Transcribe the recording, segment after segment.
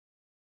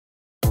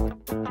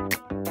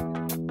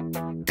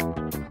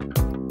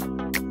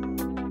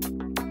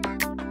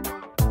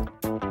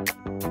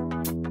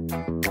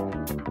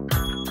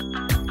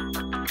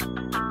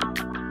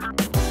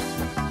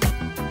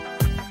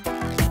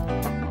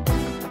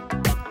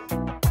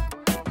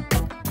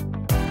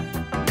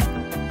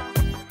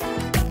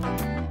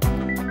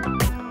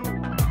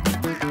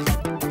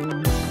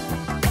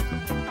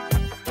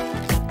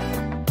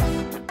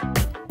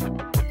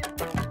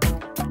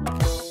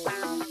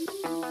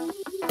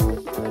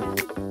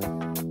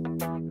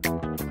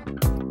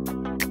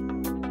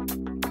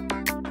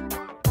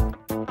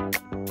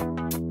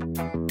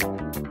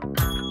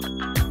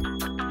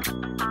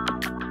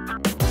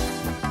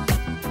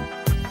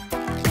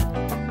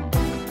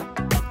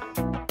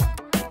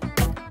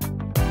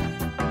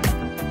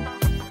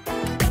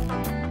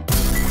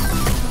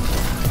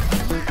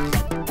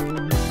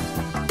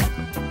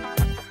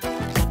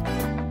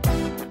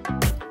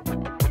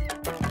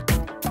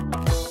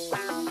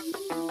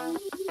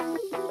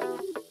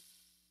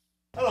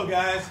Hello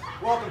guys,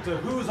 welcome to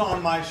Who's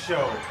on My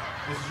Show.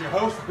 This is your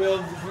host, Bill.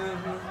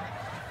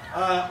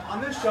 On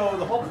this show,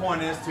 the whole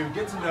point is to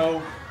get to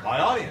know my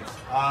audience.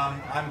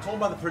 I'm told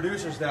by the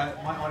producers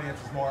that my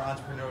audience is more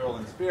entrepreneurial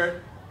in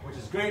spirit, which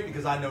is great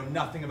because I know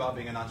nothing about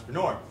being an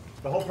entrepreneur.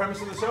 The whole premise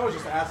of the show is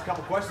just to ask a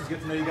couple questions, get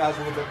to know you guys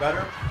a little bit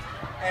better,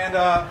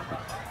 and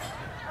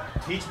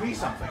teach me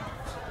something.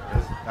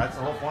 That's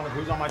the whole point of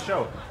Who's on My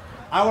Show.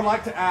 I would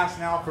like to ask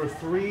now for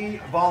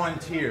 3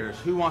 volunteers.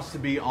 Who wants to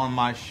be on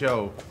my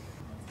show?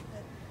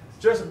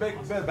 Just a bit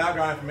of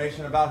background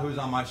information about Who's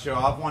on My Show.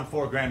 I've won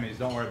 4 Grammys.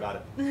 Don't worry about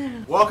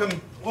it.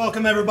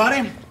 Welcome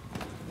everybody.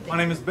 My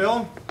name is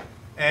Bill,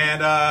 and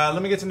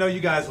let me get to know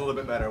you guys a little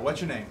bit better. What's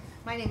your name?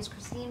 My name is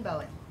Christine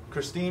Bowen.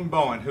 Christine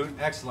Bowen. Hoot,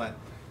 excellent.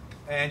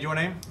 And your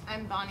name?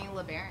 I'm Bonnie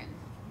LeBaron.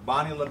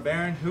 Bonnie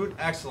LeBaron. Hoot,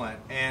 excellent.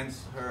 And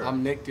her?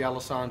 I'm Nick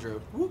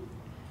D'Alessandro.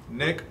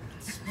 Nick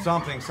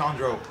something,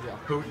 Sandro. Yeah.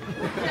 Hoot.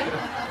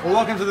 Well,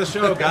 welcome to the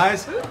show,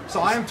 guys. So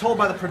I am told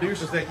by the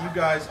producers that you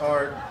guys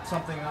are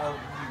something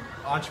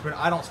entrepreneur.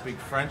 I don't speak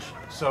French,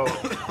 so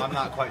I'm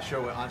not quite sure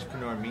what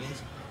entrepreneur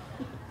means.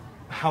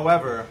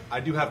 However, I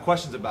do have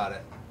questions about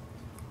it.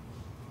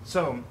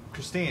 So,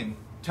 Christine,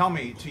 tell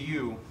me, to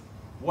you,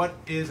 what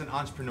is an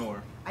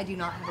entrepreneur? I do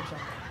not have a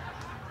job.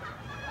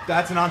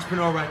 That's an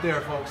entrepreneur right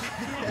there, folks.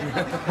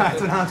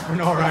 That's an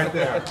entrepreneur right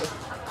there.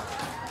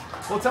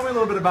 Well, tell me a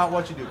little bit about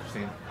what you do,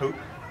 Christine. Hoot.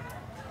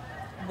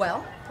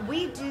 Well,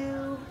 we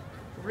do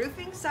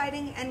roofing,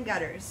 siding, and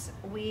gutters.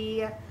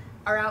 We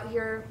are out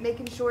here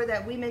making sure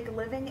that we make a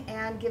living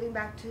and giving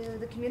back to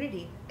the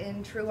community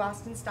in true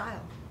Austin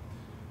style.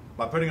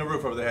 By putting a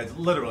roof over their heads,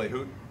 literally,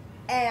 Hoot.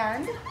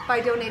 And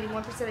by donating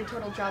 1% of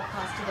total job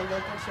cost to the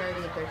local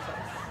charity of their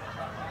choice.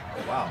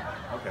 Oh, wow.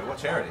 Okay, what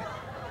charity?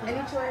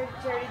 Any charity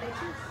they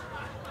choose.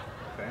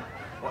 Okay.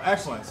 Well,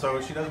 excellent. So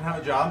she doesn't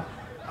have a job.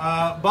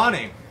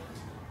 Bonnie,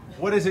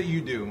 what is it you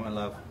do, my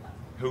love?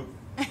 Hoot.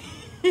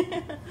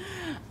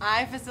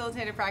 I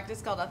facilitate a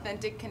practice called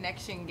Authentic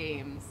Connection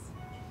Games.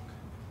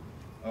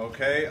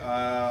 Okay,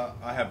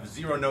 I have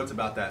 0 notes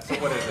about that. So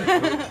what is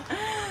it?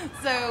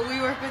 So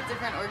we work with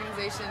different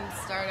organizations,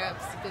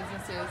 startups,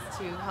 businesses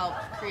to help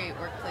create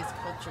workplace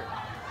culture.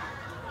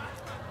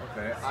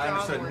 Okay, I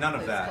understood none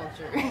of that.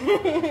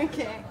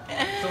 Okay.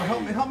 So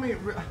help me.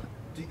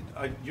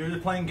 You're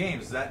playing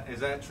games. Is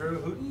that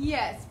true? Hoot?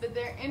 Yes, but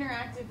they're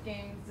interactive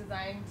games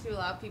designed to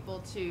allow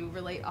people to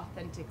relate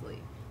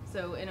authentically.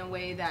 So in a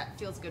way that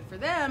feels good for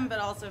them, but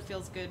also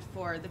feels good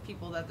for the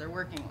people that they're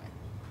working with.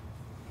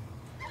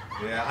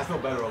 Yeah, I feel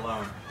better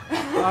alone.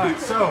 All right,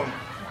 so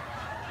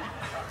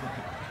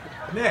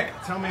Nick,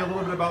 tell me a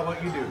little bit about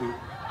what you do. Hoot.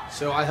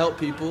 So I help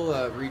people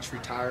reach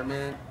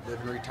retirement,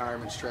 live in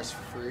retirement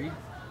stress-free.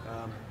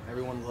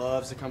 Everyone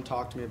loves to come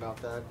talk to me about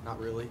that. Not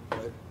really,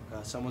 but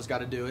someone's got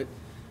to do it.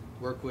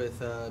 Work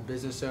with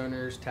business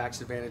owners, tax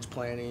advantage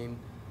planning,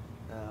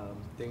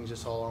 things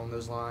just all along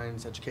those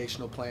lines,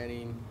 educational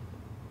planning,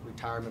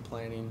 retirement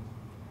planning.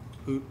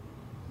 Hoot.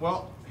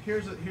 Well,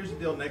 here's the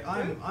deal, Nick.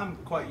 I'm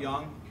quite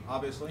young,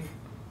 obviously.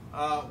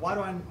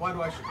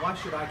 Why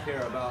should I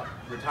care about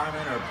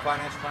retirement or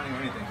financial planning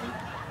or anything?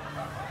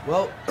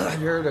 Well, have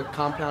you heard of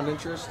compound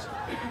interest?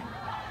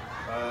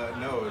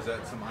 No, is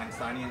that some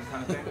Einsteinian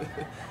kind of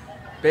thing?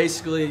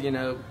 Basically, you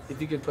know,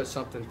 if you can put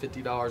something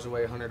 $50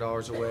 away,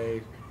 $100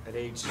 away at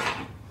age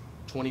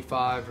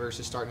 25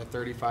 versus starting at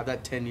 35,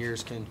 that 10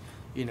 years can,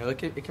 you know, it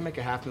can make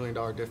a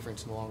 $500,000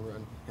 difference in the long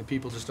run, and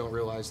people just don't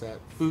realize that.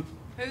 Hoot.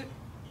 Hoot.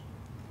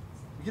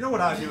 You know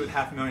what I would do with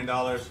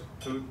 $500,000?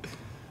 Hoot.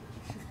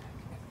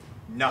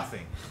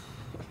 Nothing.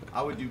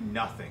 I would do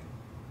nothing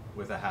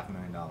with a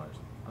 $500,000.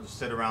 I'll just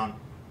sit around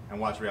and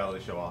watch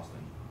reality show Austin.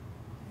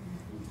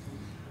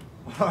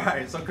 All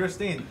right, so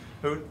Christine,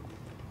 Hoot,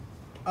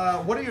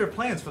 what are your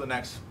plans for the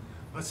next,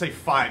 let's say,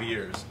 5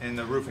 years in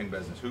the roofing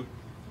business? Hoot.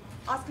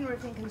 Austin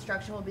Roofing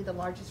Construction will be the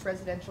largest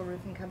residential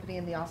roofing company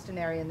in the Austin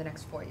area in the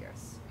next 4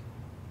 years.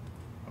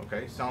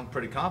 Okay, sound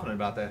pretty confident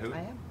about that, Hoot.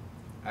 I am.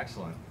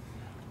 Excellent.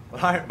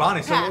 Well, all right,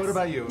 Bonnie, so Pass. what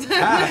about you?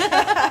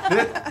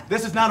 Pass.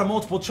 This is not a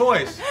multiple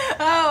choice.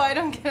 Oh, I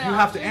don't get it. You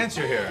have to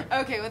answer here.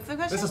 Okay, what's the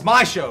question? This is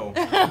my show.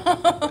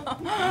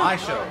 My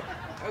show.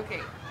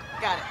 Okay,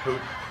 got it. Hoot.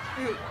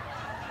 Hoot.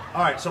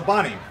 All right, so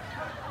Bonnie,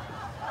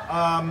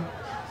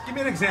 give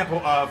me an example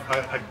of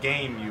a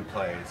game you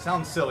play. It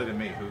sounds silly to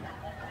me, Hoot.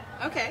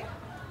 Okay.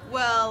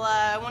 Well,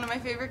 one of my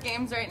favorite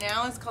games right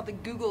now is called the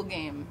Google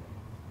game.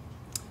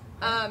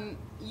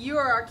 You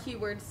are our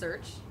keyword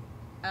search,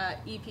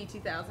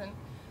 EP2000.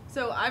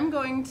 So I'm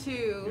going to...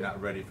 You're not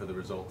ready for the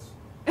results.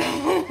 You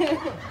know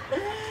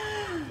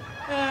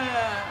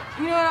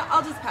what?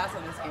 I'll just pass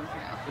on this game for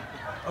now.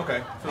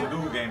 Okay, so the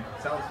Google game.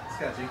 Sounds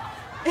sketchy.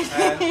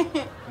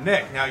 And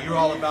Nick, now you're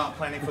all about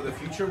planning for the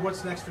future.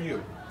 What's next for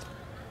you?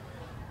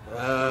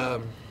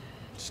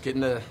 Just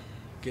getting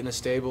a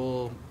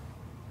stable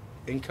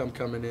income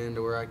coming in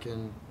to where I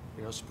can,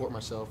 you know, support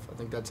myself. I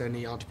think that's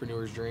any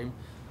entrepreneur's dream.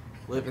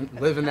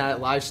 Living that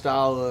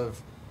lifestyle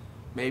of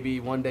maybe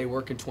one day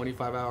working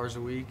 25 hours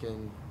a week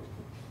and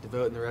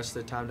devoting the rest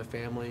of the time to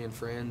family and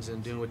friends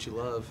and doing what you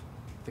love.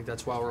 I think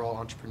that's why we're all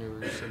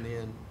entrepreneurs in the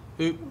end.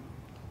 Hoop.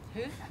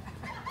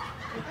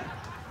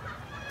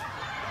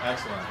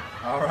 Excellent.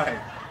 All right.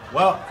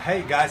 Well,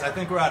 hey guys, I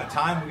think we're out of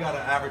time. We got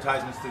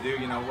advertisements to do.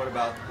 You know, what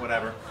about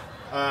whatever?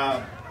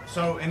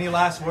 So, any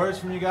last words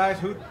from you guys?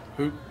 Hoot.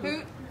 Hoop.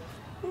 Hoot.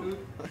 Hoot.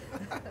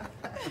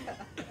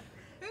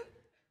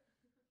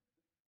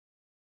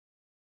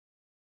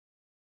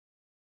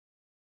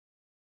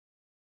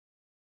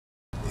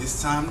 It's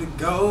time to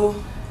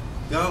go,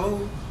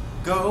 go,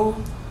 go.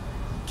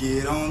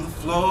 Get on the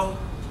floor,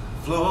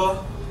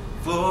 floor,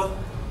 floor.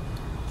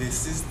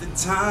 This is the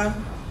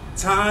time,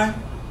 time,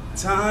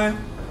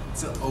 time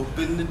to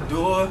open the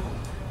door,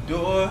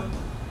 door,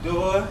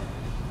 door.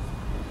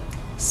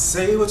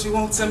 Say what you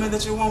want, tell me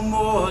that you want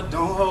more.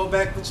 Don't hold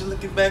back what you're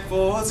looking back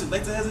for. Too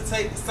late to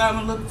hesitate, it's time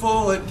to look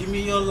forward. Give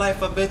me your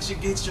life, I bet you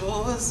get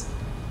yours.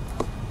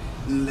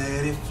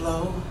 Let it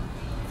flow,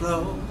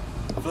 flow,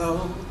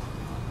 flow.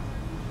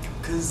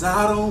 Cause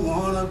I don't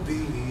wanna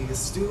be a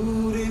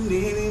student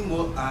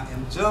anymore. I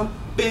am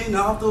jumping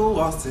off the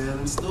walls,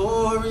 telling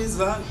stories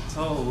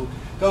untold.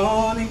 Go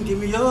on and give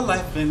me your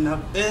life and I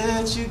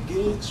bet you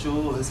get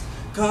yours.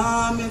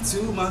 Come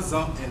into my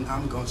zone and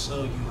I'm gonna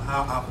show you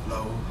how I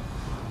flow.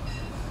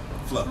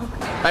 Flow.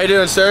 How you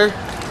doing, sir?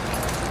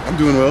 I'm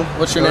doing well.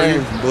 What's your How are name?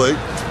 you? Blake.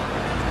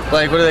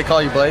 Blake, what do they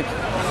call you, Blake?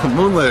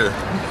 Moonlayer.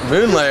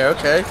 Moonlayer,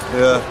 okay.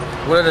 Yeah.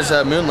 What does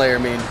Moonlayer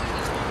mean?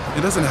 It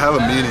doesn't have a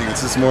meaning.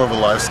 It's just more of a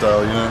lifestyle,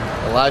 you know?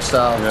 A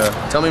lifestyle.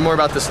 Yeah. Tell me more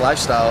about this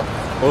lifestyle.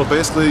 Well,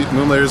 basically,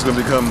 Moonlayer is going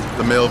to become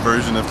the male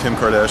version of Kim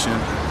Kardashian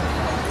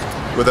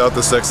without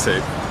the sex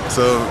tape.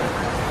 So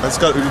we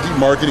keep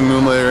marketing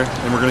Moonlayer,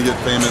 and we're going to get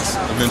famous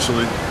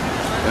eventually.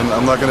 And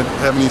I'm not going to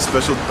have any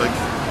special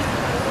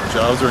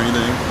jobs or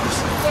anything.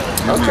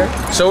 Okay.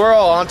 So we're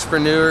all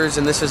entrepreneurs,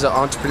 and this is an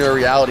entrepreneur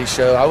reality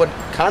show. I would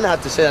kind of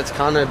have to say that's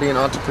kind of being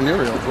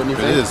entrepreneurial, wouldn't you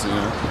think? It is, you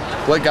know.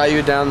 What got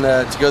you down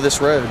to go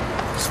this road?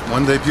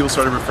 One day people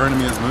started referring to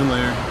me as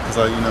Moonlayer because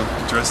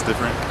I, dress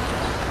different.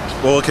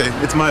 Well, okay,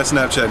 it's my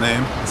Snapchat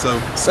name. So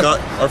Scott,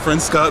 our friend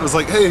Scott was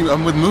like, hey,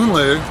 I'm with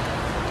Moonlayer.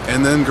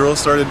 And then girls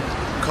started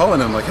calling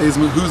him like, hey, who's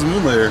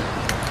Moonlayer?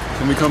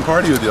 Can we come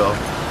party with y'all?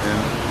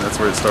 And that's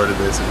where it started,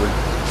 basically.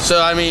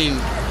 So, I mean,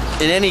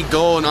 in any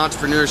goal in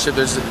entrepreneurship,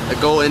 there's a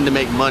goal in to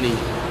make money.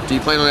 Do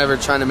you plan on ever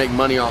trying to make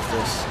money off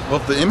this? Well,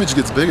 if the image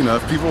gets big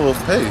enough, people will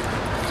pay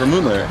for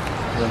Moonlayer.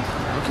 So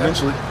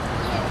eventually.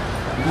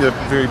 It'll be a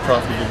very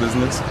profitable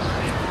business.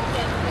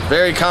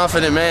 Very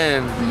confident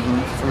man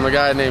from a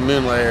guy named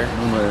Moonlayer.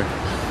 Moonlayer.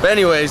 But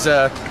anyways,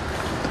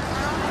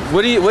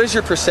 what is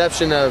your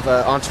perception of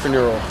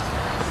entrepreneurial?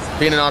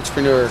 Being an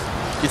entrepreneur?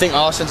 Do you think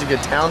Austin's a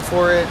good town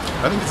for it?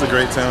 I think it's a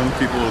great town.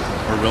 People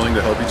are willing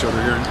to help each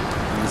other here.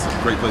 And it's a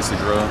great place to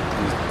grow.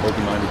 There's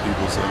open-minded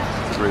people, so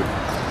it's a great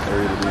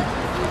area to be.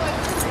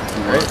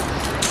 Great.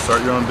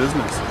 Start your own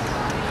business.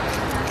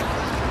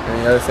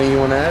 Any other thing you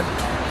want to add?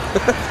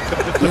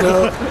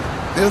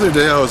 The other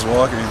day I was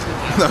walking.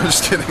 No, I'm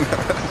just kidding.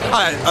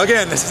 Hi,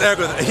 again, this is Eric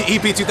with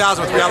EP2000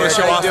 with Reality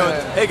Show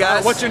Austin. Hey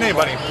guys. What's your name,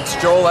 buddy? It's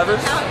Joel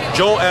Evers.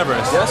 Joel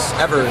Evers. Yes,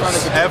 Evers.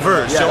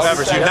 Evers. Yes. Joel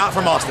Evers. You're not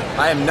from Austin.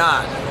 I am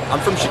not. I'm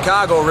from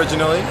Chicago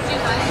originally.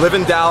 Live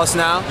in Dallas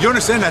now. You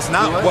understand that's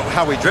not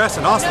how we dress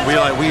in Austin. We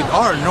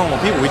are normal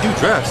people. We do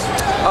dress.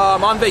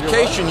 On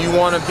vacation, you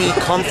want to be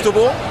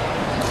comfortable,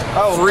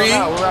 free,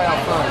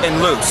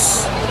 and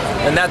loose.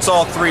 And that's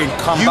all three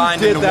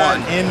combined into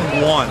one. You did that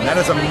in one. That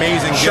is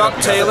amazing. Chuck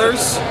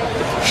Taylors,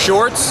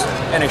 shorts,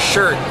 and a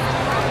shirt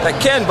that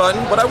can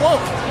button, but I won't.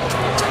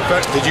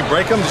 Did you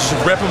break them? Did you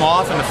rip them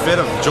off in a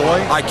fit of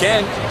joy? I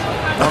can.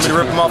 Want me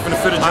to rip them off in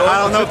a fit of joy? I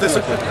don't know if this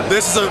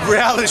is a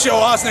Reality Show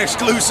Austin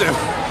exclusive.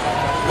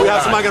 We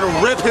have somebody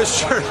gonna rip his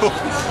shirt off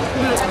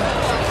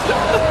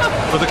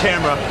for the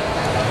camera.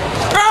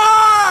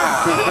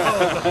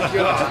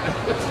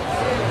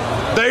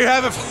 There you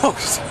have it,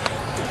 folks.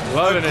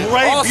 Loving it.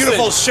 Great, Austin,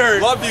 beautiful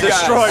shirt. Love you guys.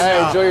 Destroyed Hey,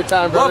 now. enjoy your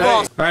time, brother.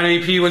 Love Hey. All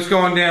right, AP, what's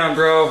going down,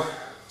 bro?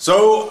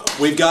 So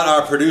we've got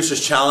our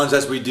producers challenge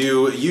as we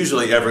do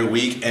usually every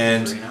week,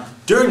 and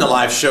during the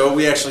live show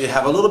we actually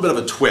have a little bit of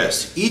a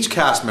twist. Each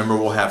cast member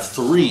will have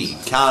three,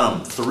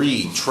 count them,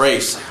 three,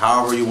 trace,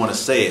 however you want to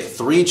say it,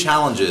 three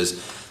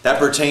challenges that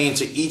pertain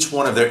to each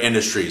one of their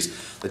industries.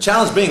 The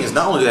challenge being is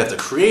not only do they have to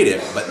create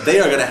it, but they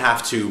are going to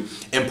have to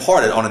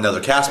impart it on another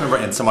cast member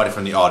and somebody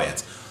from the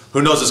audience.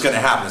 Who knows what's going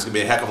to happen? It's going to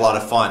be a heck of a lot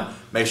of fun.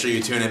 Make sure you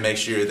tune in, make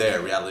sure you're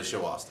there. Reality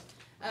Show Austin.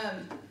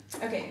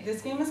 Okay,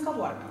 this game is called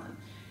Watermelon.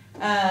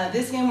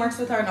 This game works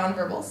with our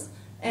nonverbals,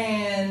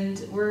 and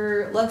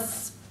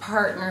let's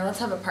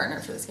have a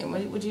partner for this game.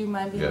 Would you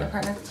mind being a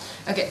partner?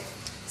 Okay,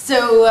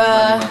 so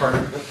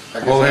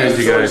Hold hands,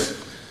 you guys.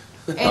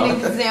 an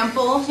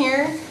example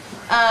here.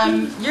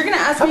 You're gonna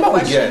ask me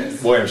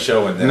questions. William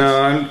showing this.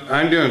 No,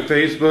 I'm doing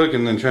Facebook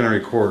and then trying to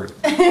record.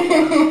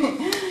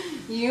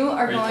 You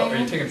are going. Are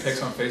you taking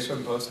pics on Facebook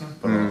and posting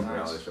them?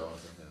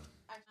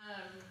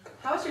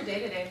 How was your day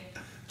today?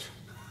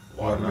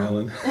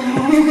 Watermelon.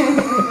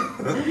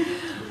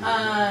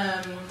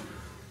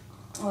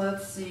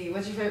 Let's see.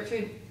 What's your favorite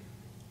food?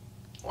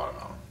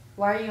 Watermelon.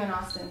 Why are you in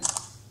Austin?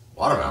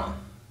 Watermelon.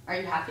 Are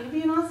you happy to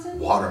be in Austin?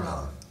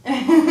 Watermelon.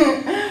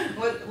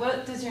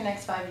 What does your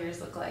next 5 years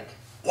look like?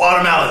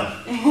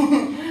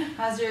 Watermelon.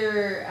 How's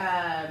your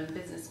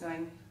business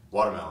going?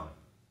 Watermelon.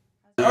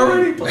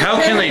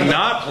 How can they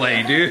not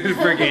play, dude?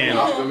 Freaking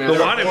the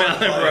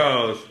Watermelon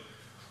Bros.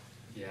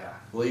 Yeah.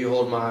 Will you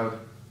hold my...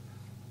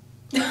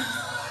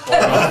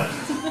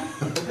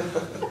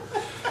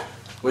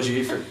 What'd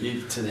you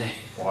eat today?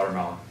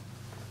 Watermelon.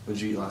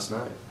 What'd you eat last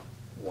night?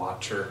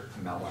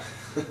 Watermelon.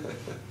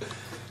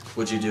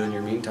 What'd you do in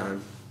your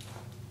meantime?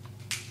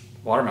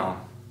 Watermelon.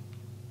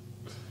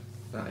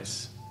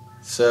 Nice.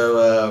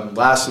 So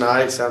last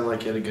night sounded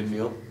like you had a good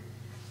meal.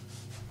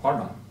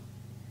 Watermelon.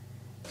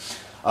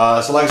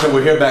 So like I said,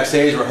 we're here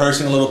backstage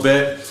rehearsing a little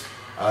bit.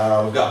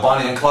 We've got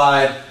Bonnie and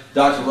Clyde,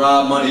 Dr.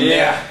 Rob, Money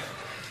Nick.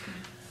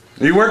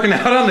 Are you working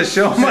out on the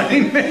show, Money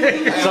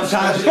Nick?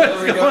 Sometimes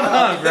What's going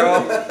on,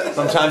 bro?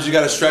 Sometimes you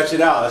got to stretch it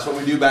out. That's what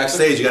we do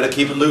backstage. You got to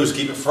keep it loose,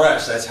 keep it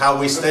fresh. That's how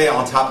we stay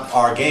on top of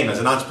our game. As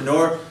an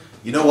entrepreneur,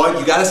 you know what?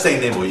 You got to stay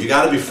nimble. You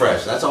got to be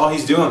fresh. That's all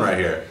he's doing right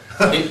here.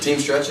 Team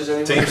stretches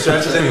anyone? Team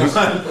stretches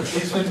anyone?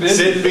 He's been busy.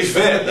 Sit and be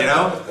fit, you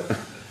know?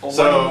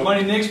 So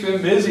Money Nick's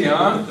been busy,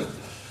 huh?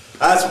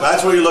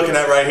 That's what you're looking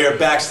at right here.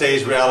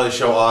 Backstage reality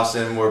show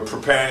Austin. We're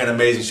preparing an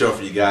amazing show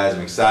for you guys.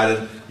 I'm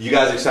excited. You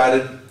guys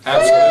excited?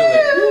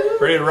 Absolutely.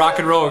 Ready to rock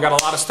and roll. We've got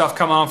a lot of stuff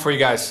coming on for you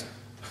guys.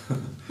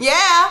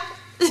 Yeah.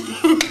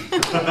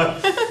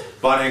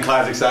 Bonnie and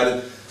Clyde's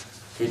excited.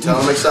 Can you tell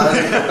I'm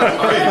excited?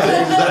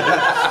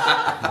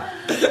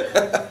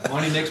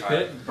 Money Nick's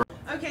pit.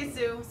 Okay,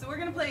 Sue, so we're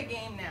going to play a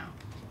game now.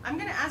 I'm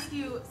going to ask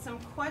you some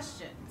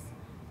questions.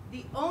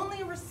 The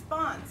only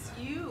response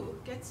you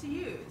get to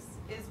use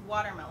is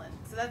watermelon.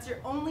 So that's your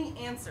only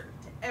answer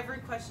to every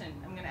question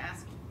I'm going to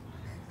ask you.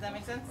 Does that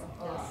make sense?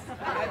 Yes.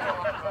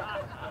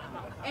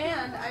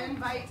 And I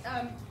invite,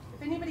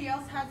 if anybody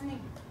else has any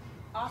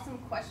awesome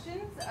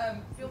questions,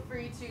 feel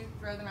free to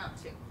throw them out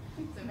too.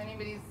 So if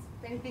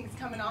anything's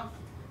coming off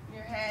in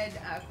your head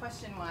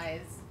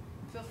question-wise,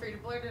 feel free to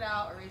blurt it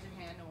out or raise your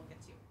hand and we'll get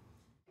to you.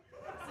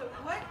 So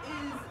what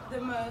is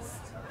the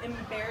most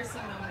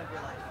embarrassing moment of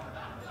your life?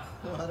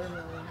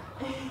 Watermelon.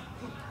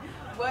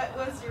 What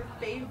was your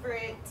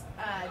favorite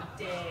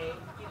day?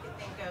 If you could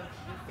think of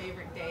your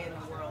favorite day in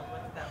the world,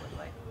 what did that look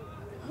like?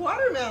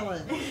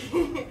 Watermelon.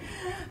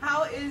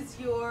 How is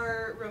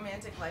your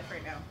romantic life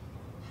right now?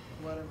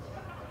 Watermelon.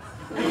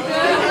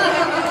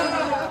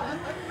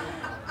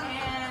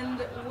 And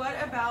what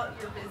about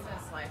your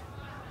business life?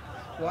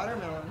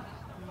 Watermelon.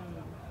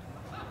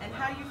 And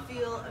how do you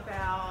feel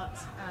about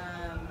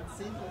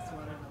Seedless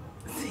watermelon.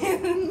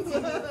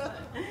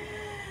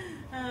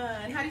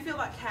 and how do you feel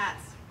about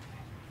cats?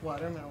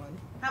 Watermelon.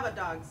 How about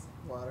dogs?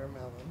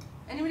 Watermelon.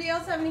 Anybody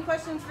else have any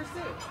questions for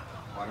Sue?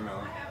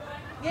 Watermelon.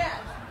 Yeah.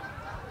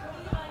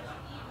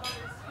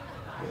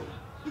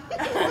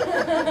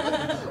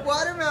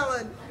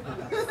 Watermelon.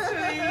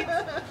 Sweet.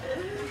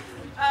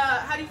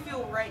 How do you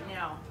feel right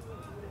now?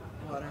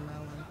 Watermelon.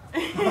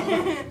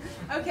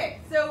 Okay,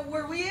 so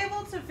were we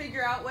able to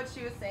figure out what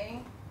she was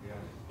saying? Yeah.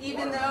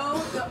 Even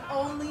though the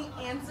only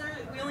answer,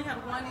 we only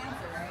had one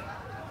answer, right?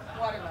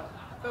 Watermelon.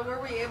 But were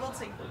we able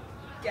to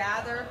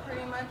gather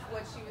pretty much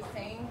what she was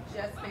saying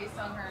just based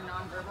on her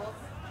nonverbals?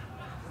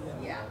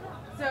 Yeah.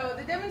 So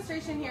the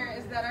demonstration here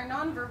is that our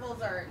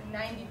nonverbals are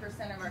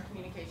 90% of our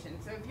communication.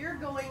 So if you're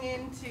going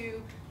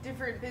into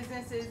different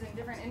businesses and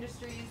different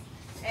industries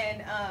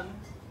and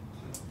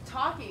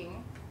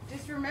talking,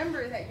 just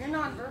remember that your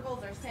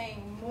nonverbals are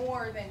saying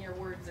more than your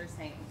words are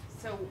saying.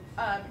 So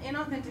in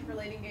authentic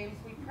relating games,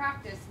 we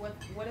practice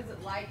what is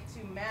it like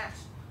to match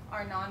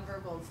our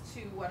nonverbals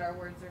to what our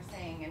words are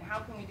saying, and how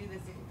can we do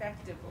this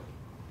effectively?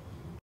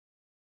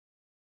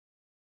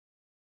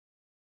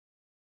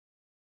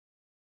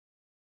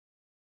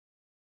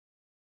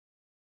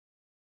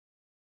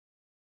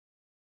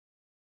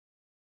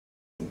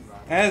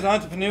 As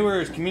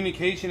entrepreneurs,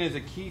 communication is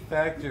a key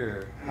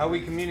factor. How we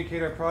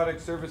communicate our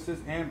products, services,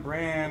 and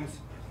brands,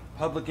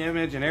 public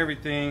image, and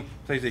everything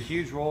plays a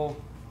huge role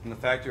in the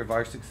factor of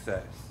our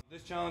success.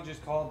 This challenge is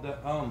called the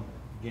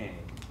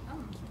game.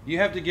 You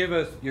have to give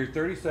us your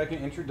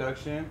 30-second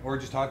introduction, or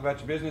just talk about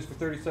your business for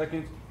 30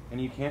 seconds,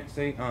 and you can't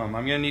say I'm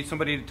going to need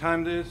somebody to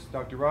time this.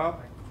 Dr. Rob?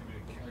 Are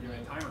you going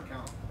to time or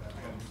count?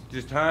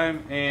 Just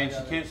time, and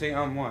she can't say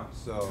once,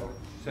 so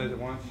she says it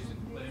once.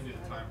 Let him do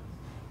the time.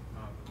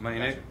 Money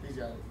Nick? He's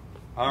got it.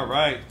 All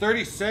right,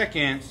 30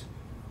 seconds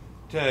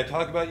to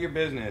talk about your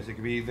business. It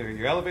could be either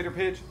your elevator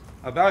pitch,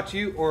 about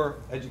you, or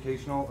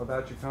educational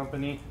about your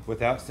company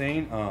without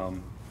saying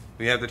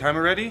We have the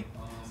timer ready?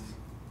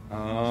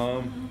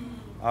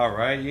 All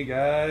right, you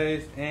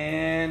guys,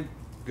 and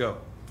go.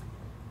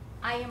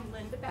 I am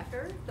Linda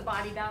Becker, the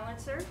Body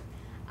Balancer.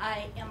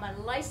 I am a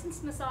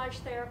licensed massage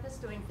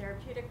therapist doing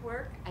therapeutic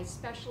work. I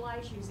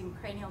specialize using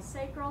cranial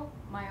sacral,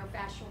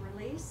 myofascial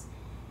release,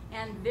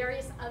 and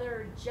various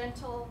other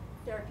gentle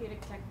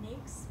therapeutic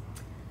techniques.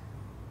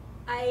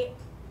 I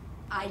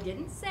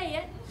didn't say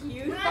it.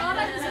 You thought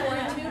I was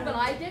going to, but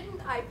I didn't.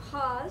 I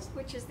paused,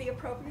 which is the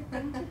appropriate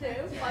thing to do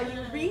while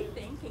you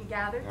rethink and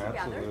gather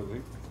together.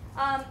 Absolutely.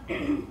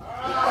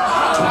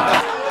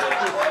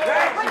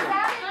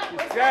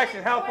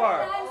 Jackson, how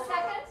far?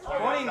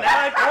 29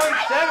 and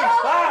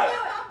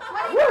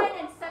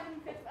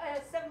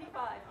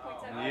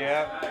 75.7.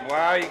 Yep.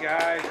 Wow, you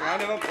guys.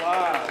 Round of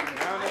applause.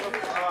 Round of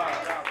applause.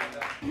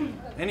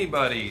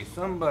 Anybody?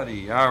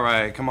 Somebody. All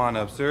right. Come on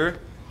up, sir.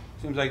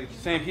 Seems like the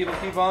same people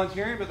keep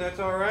volunteering, but that's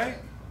all right.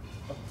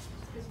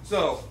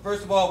 So,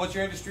 first of all, what's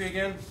your industry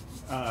again?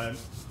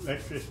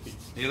 Electricity.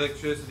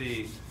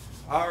 Electricity.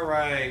 All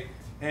right.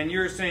 And you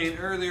were saying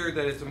earlier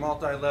that it's a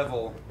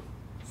multi-level.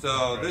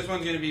 So this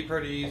one's going to be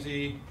pretty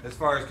easy as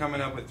far as coming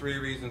up with 3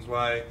 reasons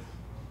why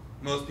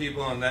most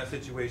people in that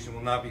situation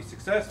will not be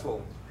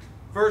successful.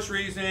 First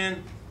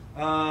reason,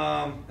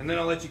 and then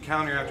I'll let you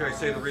counter after I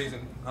say the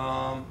reason.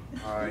 All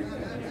right.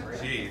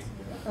 Jeez.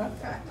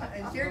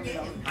 It's your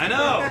game. I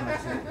know.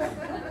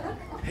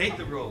 Hate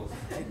the rules.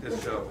 Hate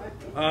this show.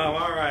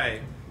 All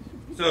right.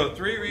 So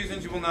 3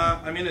 reasons you will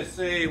not. I'm going to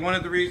say one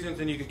of the reasons,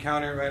 and you can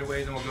counter it right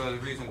away. Then we'll go to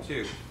the reason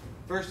 2.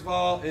 First of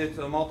all, it's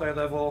a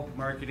multi-level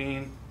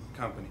marketing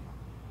company.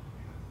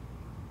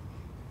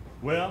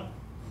 Well,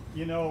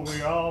 you know,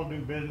 we all do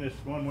business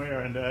one way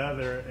or the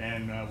other,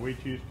 and we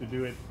choose to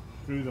do it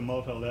through the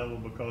multi-level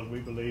because we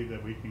believe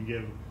that we can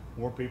give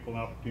more people an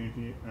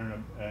opportunity to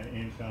earn an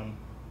income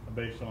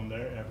based on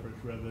their efforts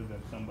rather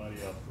than somebody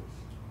else's.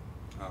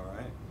 All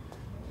right.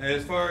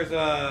 As far as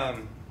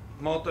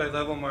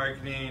multi-level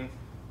marketing,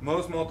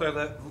 most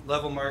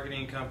multi-level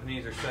marketing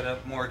companies are set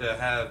up more to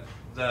have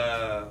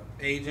the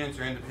agents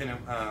or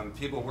independent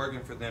people working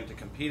for them to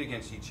compete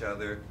against each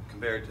other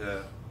compared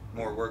to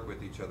more work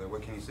with each other.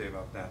 What can you say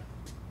about that?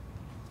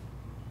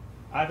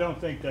 I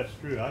don't think that's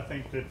true. I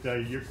think that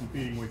you're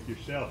competing with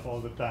yourself all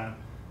the time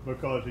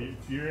because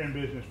if you're in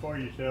business for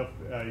yourself,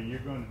 you're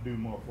going to do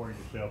more for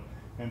yourself.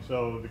 And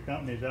so the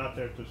company's out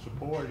there to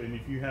support, and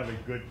if you have a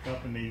good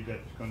company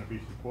that's going to be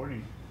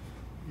supporting,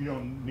 you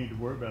don't need to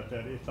worry about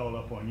that. It's all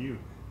up on you.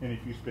 And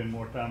if you spend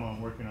more time on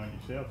working on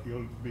yourself,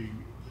 you'll be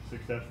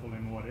successful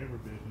in whatever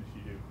business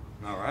you do.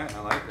 All right,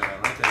 I like that.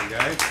 I like that,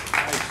 guys.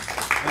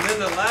 Nice. And then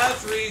the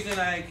last reason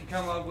I can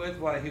come up with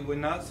why he would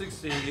not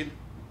succeed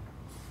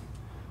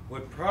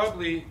would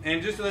probably,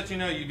 and just to let you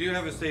know, you do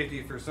have a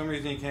safety. For some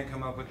reason you can't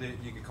come up with it,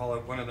 you could call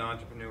up one of the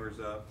entrepreneurs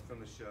up from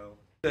the show.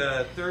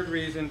 The third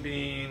reason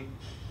being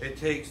it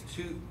takes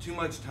too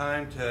much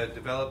time to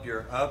develop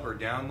your up or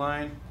down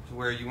line to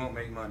where you won't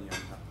make money on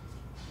time.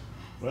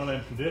 Well,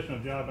 in a traditional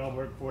job, I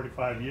worked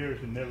 45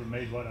 years and never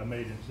made what I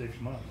made in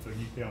 6 months, so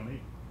you tell me.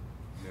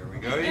 There we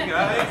go, you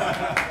guys.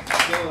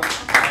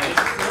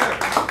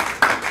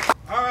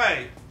 All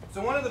right,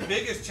 so one of the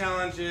biggest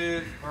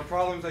challenges or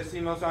problems I see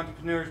most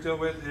entrepreneurs deal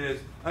with is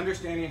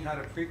understanding how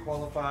to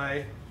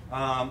pre-qualify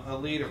a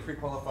lead or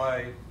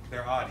pre-qualify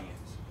their audience.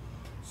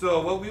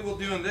 So what we will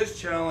do in this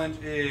challenge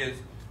is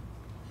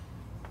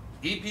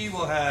EP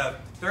will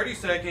have 30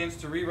 seconds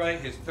to rewrite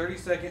his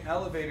 30-second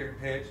elevator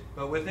pitch,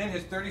 but within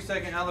his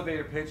 30-second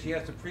elevator pitch, he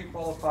has to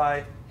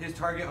pre-qualify his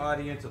target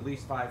audience at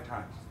least 5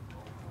 times.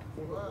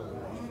 You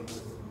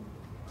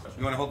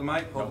want to hold the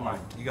mic? Hold the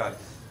mic. You got it.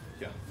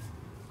 Yeah.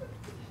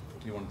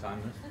 Do you want to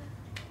time this?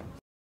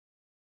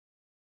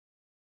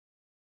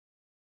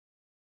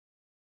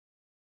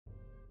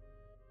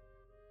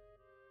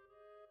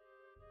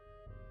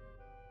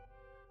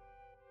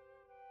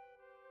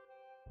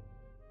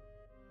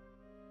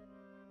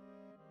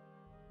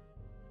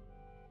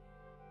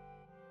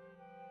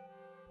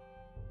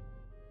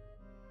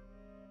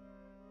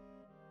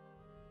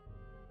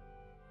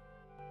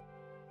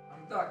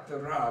 Dr.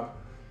 Rob,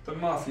 the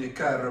Mafia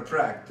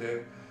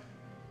Chiropractor.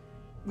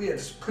 We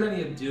have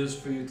plenty of deals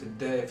for you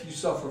today. If you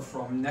suffer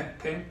from neck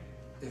pain,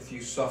 if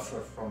you suffer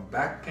from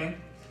back pain,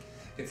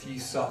 if you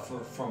suffer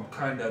from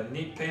kind of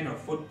knee pain or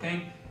foot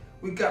pain,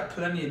 we got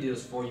plenty of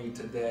deals for you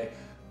today.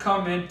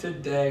 Come in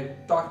today,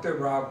 Dr.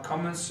 Rob,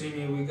 come and see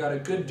me. We got a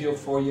good deal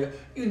for you.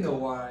 You know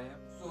why I am.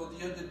 So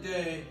the other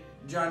day,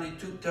 Johnny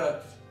Two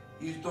Tucks,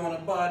 he's throwing a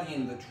body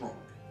in the trunk.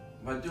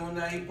 By doing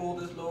that, he pulled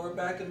his lower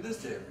back in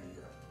this area.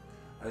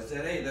 I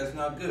said, hey, that's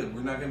not good.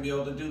 We're not going to be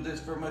able to do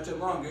this for much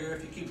longer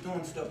if you keep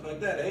doing stuff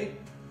like that, eh?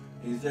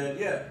 He said,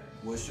 yeah,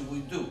 what should we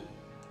do?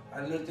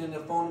 I looked in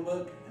the phone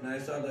book and I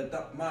saw the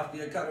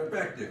Mafia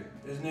Chiropractor.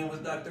 His name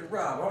was Dr.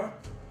 Rob, huh?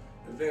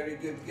 A very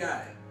good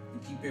guy. We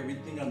keep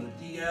everything on the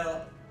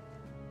DL.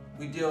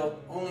 We deal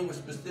only with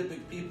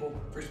specific people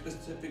for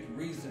specific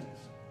reasons.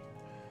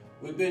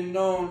 We've been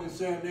known in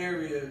certain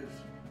areas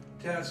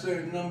to have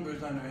certain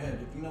numbers on our head,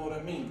 if you know what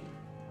I mean.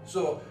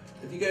 So,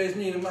 if you guys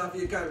need a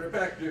Mafia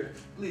Chiropractor,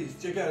 please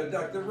check out a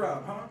Dr.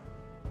 Rob, huh?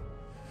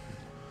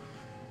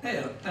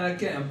 Hey, and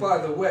again, by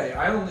the way,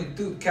 I only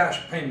do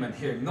cash payment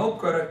here. No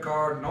credit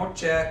card, no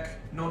check,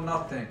 no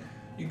nothing.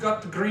 You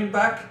got the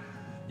greenback,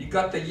 you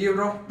got the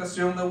euro, that's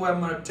the only way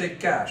I'm gonna take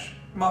cash.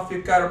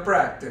 Mafia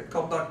Chiropractor,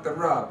 call Dr.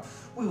 Rob.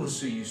 We will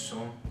see you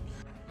soon.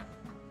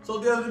 So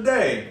the other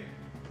day,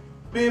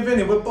 me and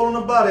Vinny were pulling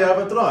a body out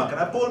of a trunk and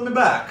I pulled me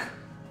back.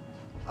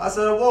 I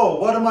said, whoa,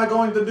 what am I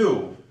going to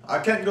do? I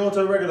can't go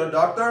to a regular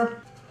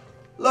doctor.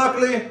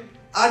 Luckily,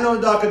 I know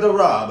Dr.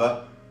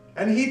 Rob.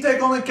 And he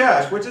take only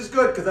cash, which is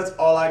good because that's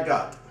all I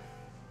got.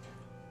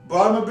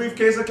 Brought him a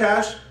briefcase of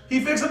cash, he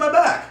fixed my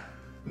back.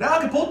 Now I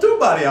can pull 2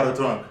 bodies out of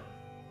the trunk.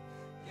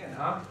 Yeah,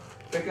 huh?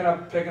 Picking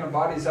up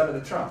bodies out of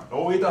the trunk.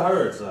 Oh, it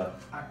hurts.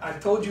 I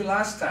told you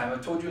last time,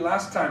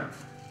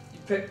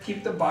 you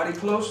keep the body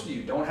close to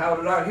you. Don't hold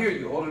it out here.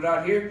 You hold it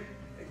out here,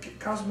 it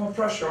causes more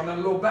pressure on that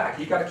low back.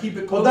 You gotta keep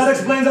it close. Well, that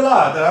explains a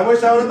lot. I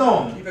wish I would have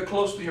known. Keep it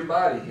close to your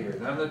body here.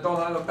 Don't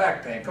have a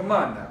back pain. Come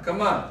on now,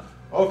 come on.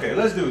 Okay,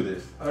 let's do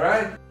this. All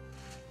right?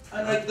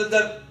 I like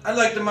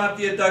the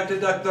mafia doctor,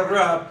 Dr.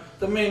 Rob.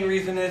 The main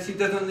reason is he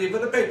doesn't leave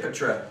with a paper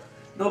trail.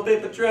 No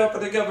paper trail for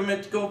the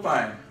government to go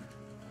find.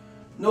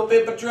 No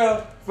paper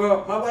trail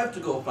for my wife to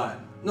go find.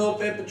 No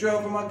paper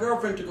trail for my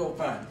girlfriend to go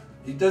find.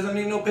 He doesn't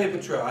need no paper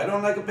trail. I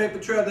don't like a paper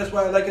trail, that's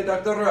why I like a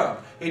Dr.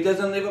 Rob. He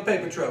doesn't leave a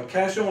paper trail,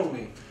 cash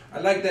only. I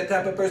like that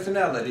type of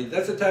personality.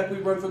 That's the type we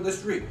run from the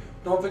street.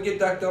 Don't forget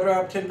Dr.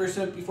 Rob,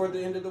 10% before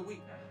the end of the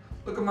week.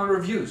 Look at my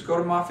reviews. Go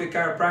to Mafia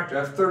Chiropractor. I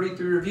have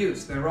 33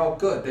 reviews. They're all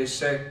good. They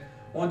say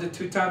 1 to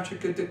 2 times you're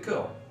good to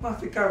go.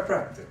 Mafia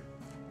Chiropractor.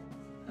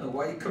 You know,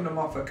 why you come to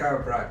Mafia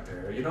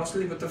Chiropractor? You don't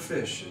sleep with the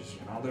fishes,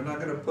 you know. They're not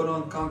gonna put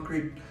on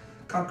concrete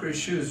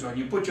shoes on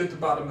you. Put you at the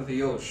bottom of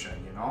the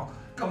ocean, you know.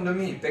 Come to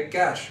me, pay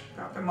cash.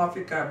 Drop in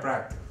Mafia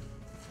Chiropractor.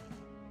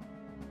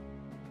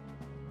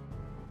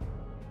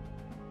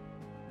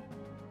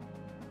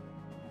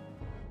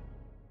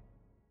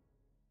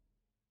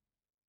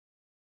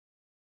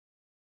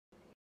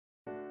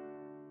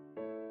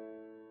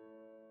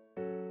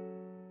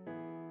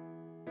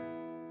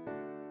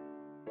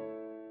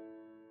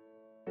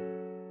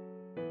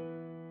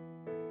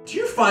 Do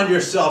you find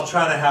yourself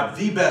trying to have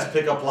the best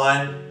pickup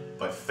line,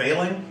 but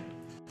failing?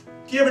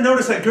 Do you ever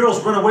notice that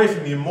girls run away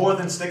from you more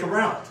than stick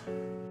around?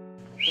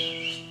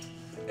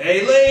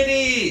 Hey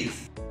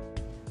ladies!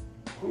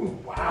 Ooh,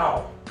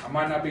 wow. I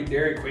might not be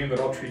Dairy Queen, but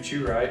I'll treat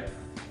you right.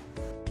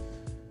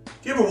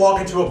 Do you ever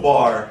walk into a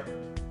bar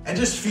and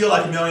just feel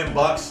like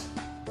 $1,000,000,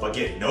 but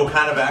get no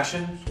kind of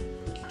action?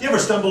 Do you ever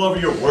stumble over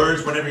your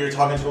words whenever you're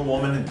talking to a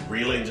woman and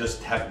really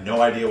just have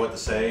no idea what to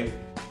say?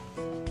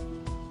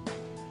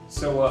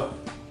 So,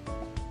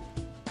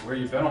 where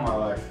you been all my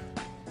life?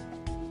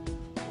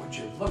 Would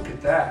you look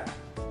at that?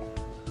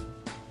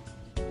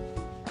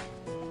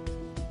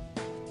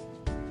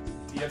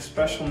 Do you have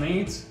special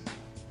needs?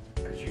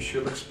 Because you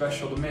sure look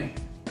special to me.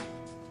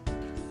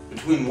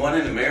 Between one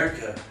and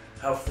America,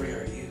 how free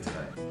are you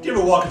tonight? Do you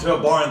ever walk into a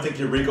bar and think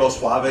you're Rico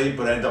Suave,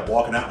 but end up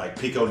walking out like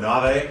Pico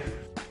Nave?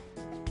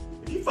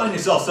 If you find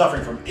yourself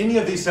suffering from any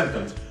of these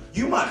symptoms,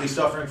 you might be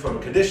suffering from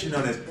a condition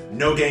known as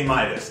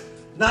no-game-itis.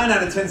 9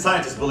 out of 10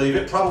 scientists believe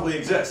it probably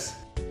exists.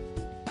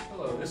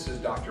 Hello, this is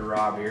Dr.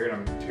 Rob here,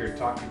 and I'm here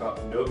talking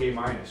about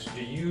no-game-itis.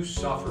 Do you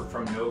suffer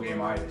from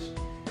no-game-itis?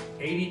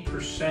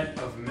 80%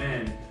 of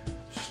men,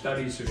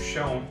 studies have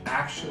shown,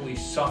 actually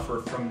suffer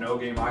from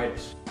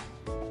no-game-itis.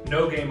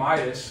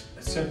 No-game-itis,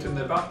 a symptom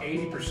that about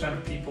 80%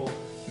 of people,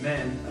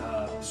 men,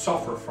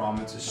 suffer from.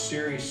 It's a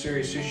serious,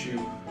 serious issue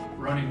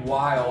running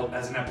wild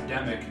as an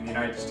epidemic in the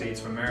United States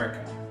of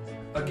America.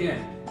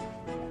 Again,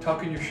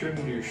 tucking your shirt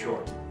into your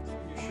shorts,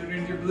 your shirt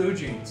into your blue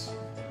jeans,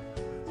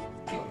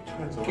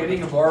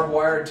 getting a barbed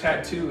wire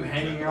tattoo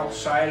hanging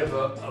outside of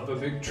a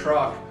big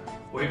truck,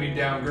 waving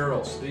down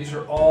girls. These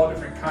are all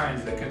different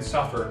kinds that can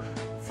suffer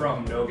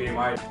from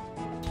no-game-itis.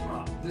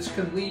 This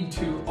can lead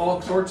to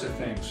all sorts of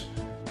things.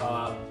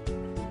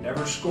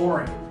 Never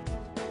scoring.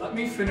 Let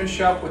me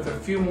finish up with a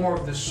few more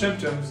of the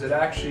symptoms that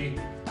actually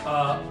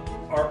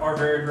are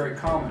very, very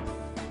common.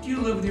 Do you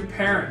live with your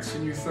parents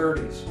in your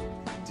 30s?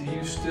 Do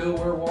you still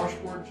wear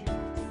washboard jeans?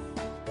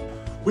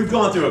 We've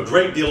gone through a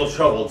great deal of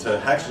trouble to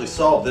actually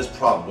solve this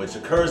problem, which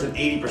occurs in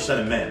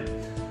 80% of men.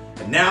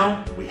 And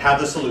now we have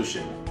the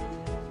solution.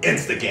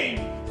 Instagame.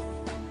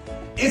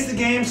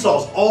 Instagame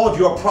solves all of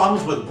your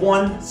problems with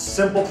one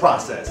simple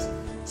process.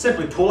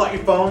 Simply pull out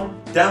your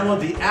phone, download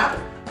the app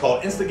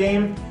called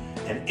Instagame,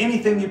 and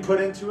anything you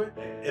put into it,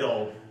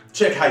 it'll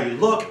check how you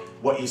look,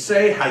 what you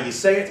say, how you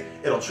say it,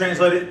 it'll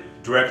translate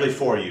it directly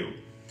for you.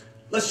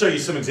 Let's show you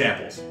some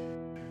examples.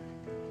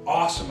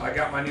 Awesome, I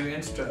got my new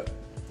Instagame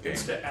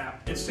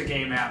app.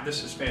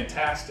 This is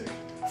fantastic.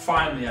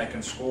 Finally, I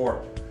can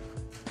score.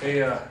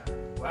 Hey,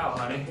 wow,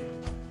 honey,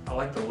 I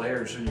like the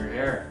layers in your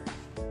hair.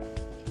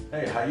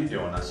 Hey, how you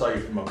doing? I saw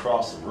you from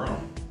across the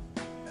room,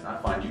 and I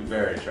find you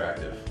very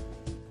attractive.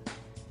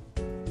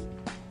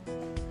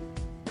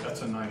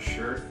 That's a nice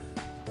shirt.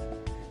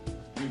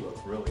 You look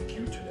really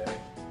cute today.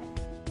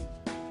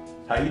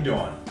 How you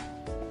doing?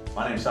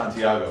 My name's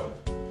Santiago.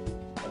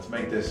 Let's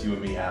make this you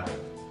and me happen.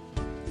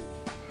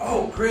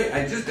 Oh, great,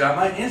 I just got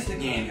my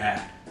Instagame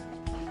app.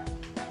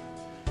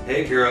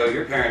 Hey girl,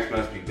 your parents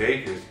must be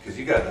bakers because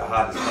you got the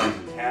hottest ones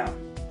in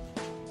town.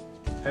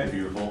 Hey,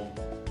 beautiful.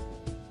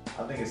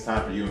 I think it's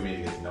time for you and me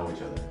to get to know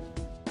each other.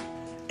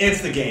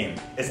 Instagame.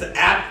 It's the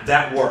app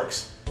that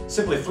works.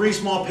 Simply 3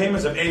 small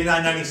payments of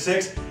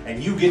 $89.96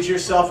 and you get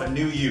yourself a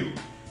new you.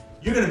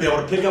 You're going to be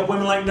able to pick up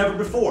women like never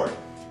before.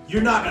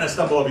 You're not going to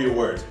stumble over your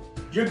words.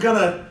 You're going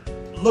to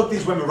look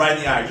these women right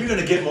in the eye. You're going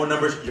to get more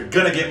numbers. You're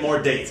going to get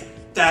more dates.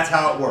 That's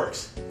how it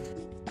works.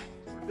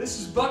 This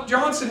is Buck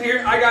Johnson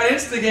here. I got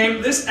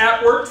Instagame. This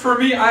app worked for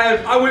me.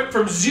 I went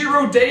from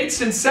 0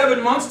 dates in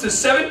 7 months to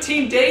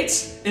 17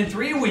 dates in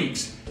 3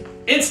 weeks.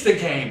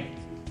 Instagame.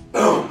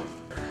 Boom.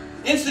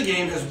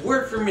 Instagame has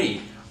worked for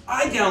me.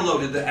 I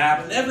downloaded the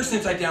app, and ever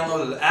since I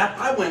downloaded the app,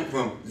 I went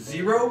from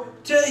 0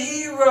 to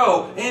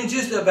hero in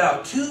just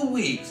about 2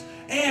 weeks.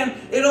 And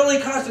it only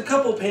cost a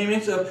couple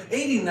payments of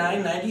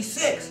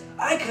 $89.96.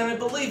 I couldn't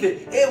believe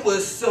it. It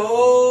was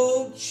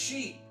so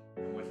cheap.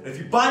 If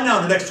you buy now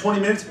in the next 20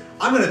 minutes,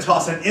 I'm going to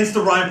toss an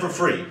Insta Rhyme for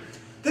free.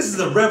 This is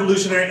a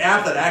revolutionary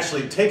app that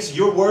actually takes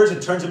your words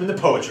and turns them into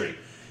poetry.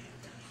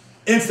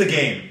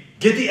 Instagame.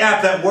 Get the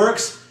app that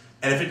works,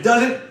 and if it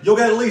doesn't, you'll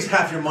get at least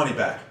half your money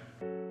back.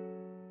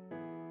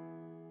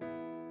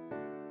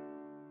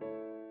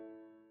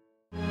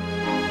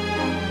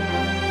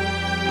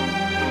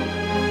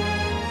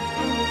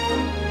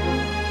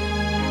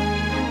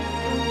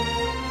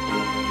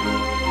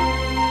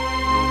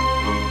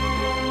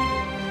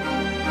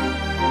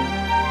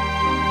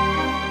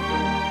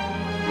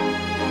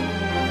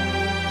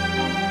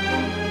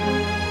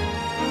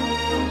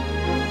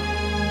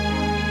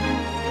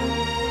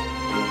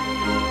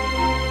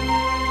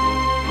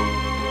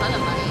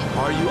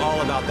 Are you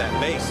all about that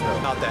bass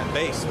though? Not that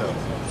bass though.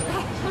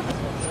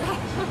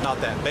 Not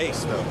that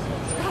bass though.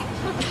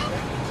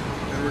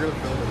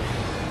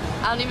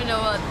 I don't even know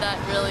what that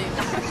really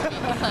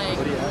means. Like,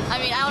 I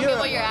mean, I don't get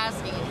what you're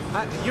asking.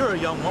 You're a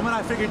young woman.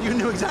 I figured you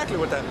knew exactly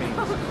what that means.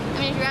 I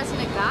mean, if you're asking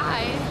a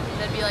guy,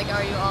 that'd be like,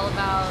 are you all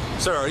about...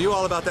 Sir, are you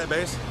all about that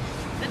bass?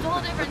 It's a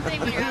whole different thing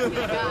when you're asking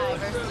a guy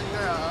versus a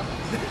girl.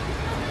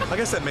 I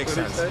guess that makes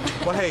sense.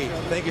 Well, hey,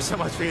 thank you so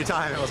much for your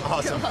time. It was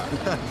awesome.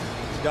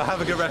 Y'all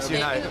have a good rest of your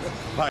night.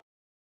 Bye.